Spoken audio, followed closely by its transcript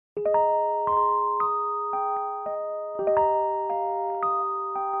여기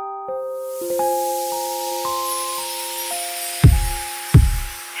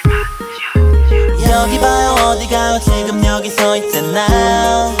봐요 어디 가요 지금 여기 서 있잖아.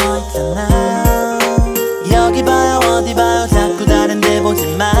 여기 봐요 어디 봐요 자꾸 다른 데 보지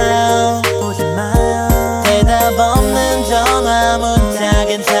마요. 대답 없는 전화 문자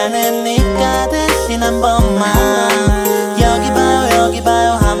괜찮으니까 대신 한 번만 여기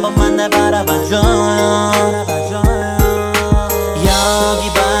봐요 한 번만 날 바라봐줘요. 여기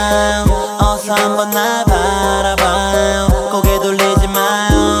봐요 어서 한 번 날 바라봐요. 고개 돌리지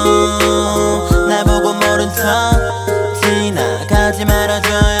마요. 날 보고 모른 척 지나가지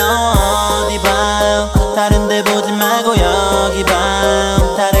말아줘요. 어디 봐요 다른 데 보지 말고 여기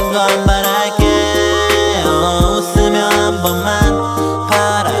봐요. 다른 거 안 바랄게요. 웃으며 한 번만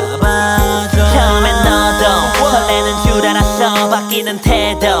바라봐줘. 처음엔 너도 설레는 줄 알았어. 바뀌는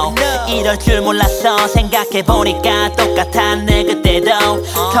태도 이럴 줄 몰랐어. 생각해보니까 똑같았네 그때도.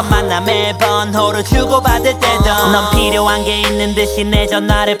 첫 만남 매번 호를 주고받을 때도 넌 필요한 게 있는 듯이 내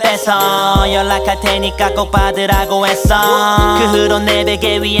전화를 뺏어 연락할 테니까 꼭 받으라고 했어. 그 후로 내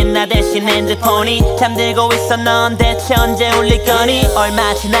베개 위엔 나 대신 핸드폰이 잠들고 있어. 넌 대체 언제 울릴 거니.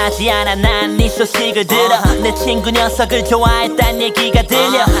 얼마 지나지 않아 난 네 소식을 들어. 내 친구 녀석을 좋아했단 얘기가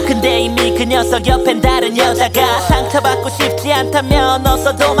들려. 근데 이미 그 녀석 옆엔 다른 여자가. 상처받고 싶지 않다면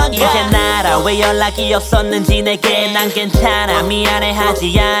어서 도망가. 이제 나라 왜 연락이 없었는지 내게. 난 괜찮아 미안해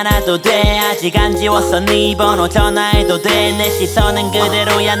하지 않아도 돼. 아직 안 지웠어 네 번호 전화해도 돼. 내 시선은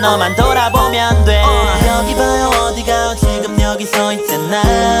그대로야 너만 돌아보면 돼. 여기 봐요 어디 가요 지금 여기 서 있잖아.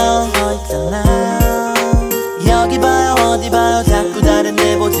 여기 봐요 어디 봐요 자꾸 다른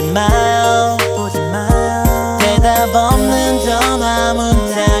데 보지 마요. 대답 없는 전화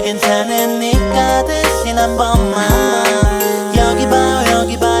문자 괜찮으니까 대신 한 번만 여기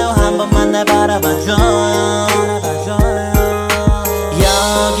봐요 한 번만 날 바라봐줘요.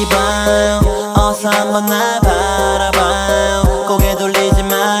 여기 봐요 어서 한 번 날 바라봐요. 고개 돌리지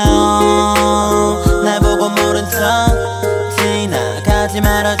마요. 날 보고 모른 척 지나가지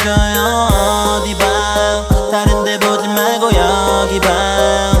말아줘요. 어디 봐요 다른 데 보지 말고 여기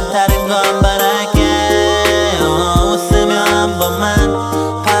봐요. 다른 거 안 바랄게요. 웃으며 한 번만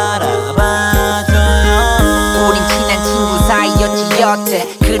바라봐줘요. 우린 친한 친구 사이였지 여태.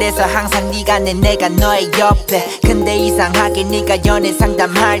 그래서 항상 네가 내가 너의 옆에. 근데 이상하게 네가 연애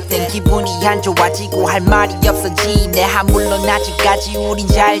상담할 땐 기분이 안 좋아지고 할 말이 없어지네. 물론 아직까지 우린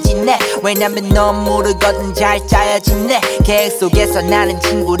잘 지내. 왜냐면 넌 모르거든 잘 짜여지네. 계획 속에서 나는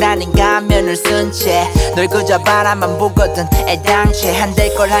친구라는 가면을 쓴 채 널 그저 바라만 보거든 애당최. 안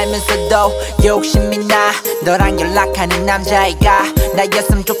될 걸 알면서도 욕심이 나. 너랑 연락하는 남자애가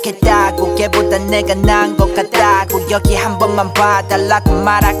나였으면 좋겠다고. 걔보단 내가 나은 것 같다고. 여기 한 번만 봐달라고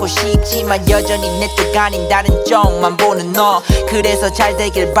말하고 싶지만 여전히 내 쪽 아닌 다른 쪽만 보는 너. 그래서 잘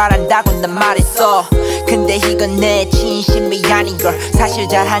되길 바란다고 난 말했어. 근데 이건 내 진심이 아닌걸. 사실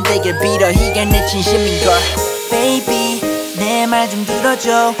잘 안 되길 빌어 이게 내 진심인걸. Baby 내 말 좀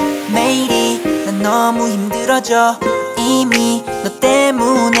들어줘. 매일이 난 너무 힘들어져. 이미 너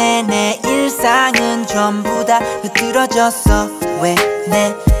때문에 내 일상은 전부 다 흐트러졌어. 왜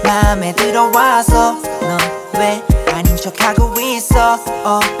내 맘에 들어와서 넌 왜 아닌 척하고 있어.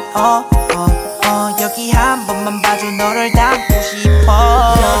 여기 한 번만 봐줘 너를 담고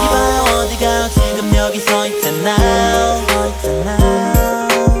싶어. 여기 봐요 어디 가요 지금 여기 서 있잖아.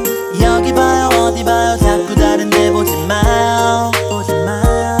 여기 봐요 어디 봐요 자꾸 다른 데 보지 마요.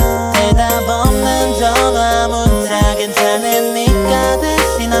 대답 없는 전화 문자 괜찮으니까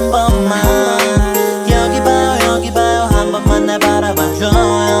대신 한 번만 여기 봐요 한 번만 날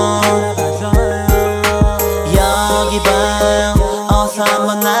바라봐줘요. 여기 봐요 어서 한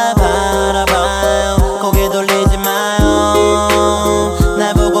번 날 바라봐요. 고개 돌리지 마요.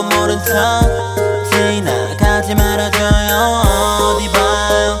 날 보고 모른 척